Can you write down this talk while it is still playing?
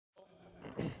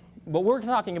but we're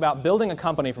talking about building a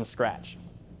company from scratch,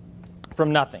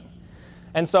 from nothing.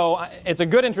 And so it's a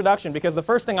good introduction because the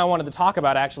first thing I wanted to talk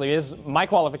about actually is my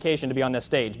qualification to be on this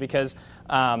stage because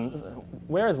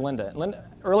where is Linda?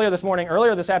 Earlier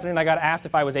this afternoon, I got asked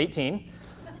if I was 18.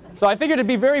 So I figured it'd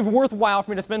be very worthwhile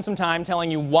for me to spend some time telling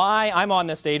you why I'm on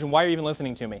this stage and why you're even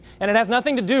listening to me. And it has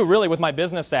nothing to do really with my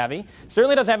business savvy.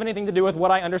 Certainly doesn't have anything to do with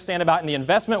what I understand about in the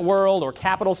investment world or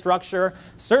capital structure.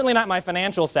 Certainly not my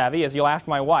financial savvy, as you'll ask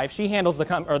my wife. She handles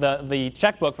the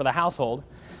checkbook for the household.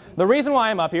 The reason why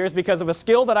I'm up here is because of a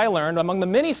skill that I learned among the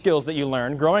many skills that you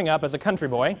learn growing up as a country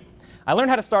boy. I learned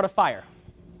how to start a fire.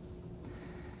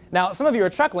 Now, some of you are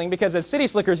chuckling because as city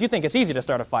slickers, you think it's easy to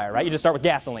start a fire, right? You just start with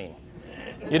gasoline.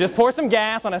 You just pour some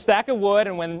gas on a stack of wood,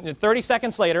 and when 30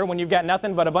 seconds later, when you've got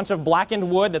nothing but a bunch of blackened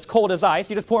wood that's cold as ice,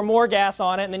 you just pour more gas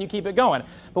on it, and then you keep it going.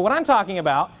 But what I'm talking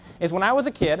about is when I was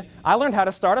a kid, I learned how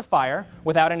to start a fire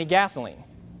without any gasoline.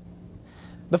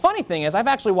 The funny thing is, I've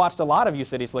actually watched a lot of you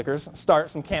city slickers start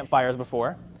some campfires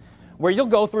before, where you'll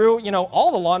go through,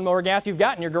 all the lawnmower gas you've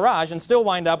got in your garage and still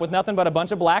wind up with nothing but a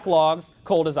bunch of black logs,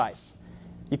 cold as ice.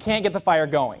 You can't get the fire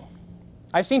going.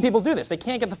 I've seen people do this. They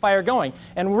can't get the fire going.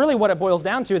 And really what it boils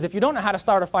down to is if you don't know how to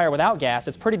start a fire without gas,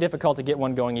 it's pretty difficult to get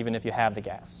one going even if you have the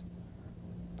gas.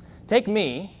 Take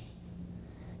me,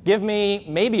 give me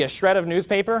maybe a shred of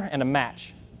newspaper and a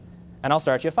match, and I'll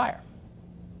start you a fire.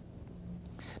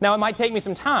 Now, it might take me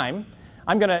some time.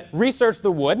 I'm going to research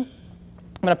the wood. I'm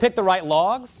going to pick the right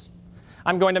logs.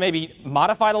 I'm going to maybe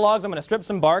modify the logs. I'm going to strip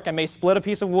some bark. I may split a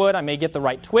piece of wood. I may get the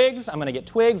right twigs. I'm going to get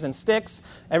twigs and sticks,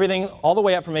 everything all the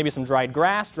way up from maybe some dried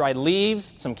grass, dried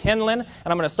leaves, some kindling. And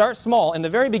I'm going to start small. In the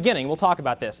very beginning, we'll talk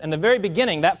about this. In the very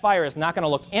beginning, that fire is not going to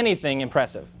look anything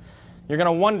impressive. You're going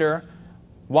to wonder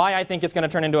why I think it's going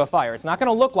to turn into a fire. It's not going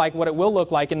to look like what it will look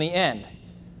like in the end.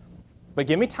 But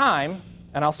give me time,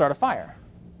 and I'll start a fire.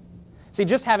 See,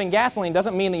 just having gasoline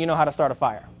doesn't mean that you know how to start a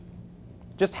fire.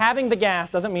 Just having the gas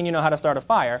doesn't mean you know how to start a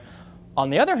fire. On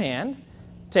the other hand,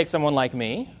 take someone like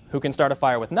me who can start a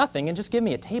fire with nothing and just give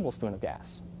me a tablespoon of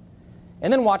gas.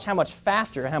 And then watch how much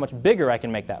faster and how much bigger I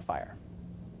can make that fire.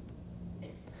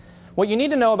 What you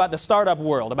need to know about the startup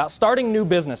world, about starting new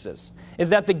businesses, is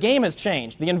that the game has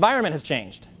changed. The environment has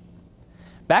changed.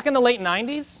 Back in the late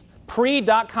 90s,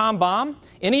 pre-dot-com bomb,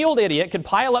 any old idiot could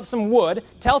pile up some wood,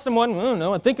 tell someone, oh,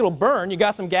 no, I think it'll burn, you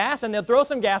got some gas, and they'll throw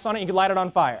some gas on it and you can light it on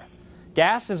fire.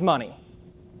 Gas is money.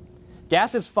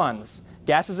 Gas is funds.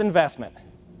 Gas is investment.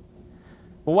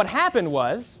 But what happened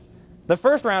was the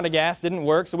first round of gas didn't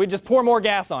work, so we just pour more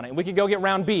gas on it. We could go get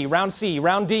round B, round C,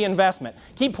 round D investment.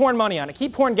 Keep pouring money on it.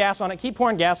 Keep pouring gas on it. Keep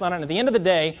pouring gas on it. And at the end of the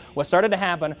day, what started to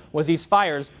happen was these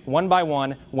fires, one by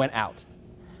one, went out.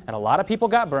 And a lot of people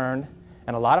got burned,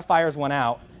 and a lot of fires went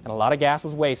out, and a lot of gas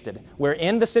was wasted. We're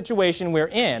in the situation we're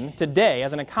in today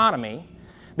as an economy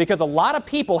because a lot of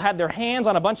people had their hands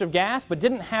on a bunch of gas but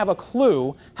didn't have a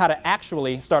clue how to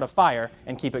actually start a fire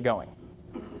and keep it going.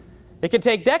 It could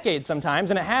take decades sometimes,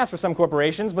 and it has for some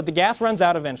corporations, but the gas runs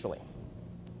out eventually.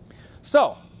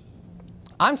 So,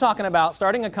 I'm talking about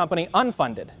starting a company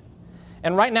unfunded.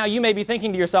 And right now you may be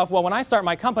thinking to yourself, well, when I start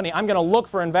my company, I'm going to look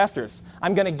for investors.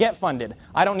 I'm going to get funded.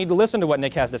 I don't need to listen to what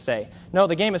Nick has to say. No,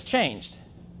 the game has changed.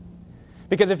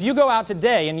 Because if you go out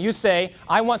today and you say,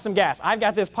 I want some gas, I've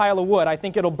got this pile of wood, I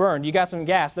think it'll burn, you got some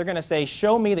gas, they're going to say,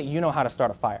 show me that you know how to start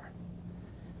a fire.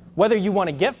 Whether you want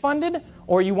to get funded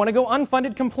or you want to go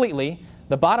unfunded completely,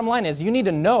 the bottom line is you need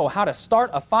to know how to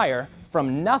start a fire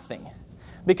from nothing.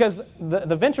 Because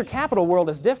the venture capital world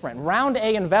is different. Round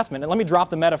A investment, and let me drop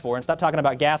the metaphor and stop talking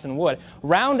about gas and wood.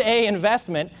 Round A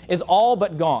investment is all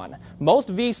but gone. Most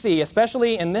VC,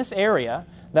 especially in this area,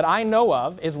 that I know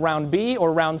of is round B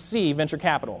or round C venture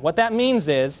capital. What that means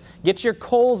is get your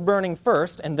coals burning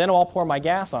first, and then I'll pour my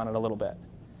gas on it a little bit.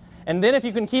 And then if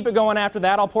you can keep it going after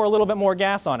that, I'll pour a little bit more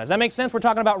gas on it. Does that make sense? We're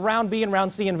talking about round B and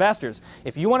round C investors.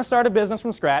 If you want to start a business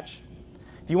from scratch,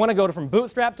 if you want to go from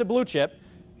bootstrap to blue chip,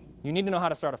 you need to know how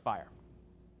to start a fire.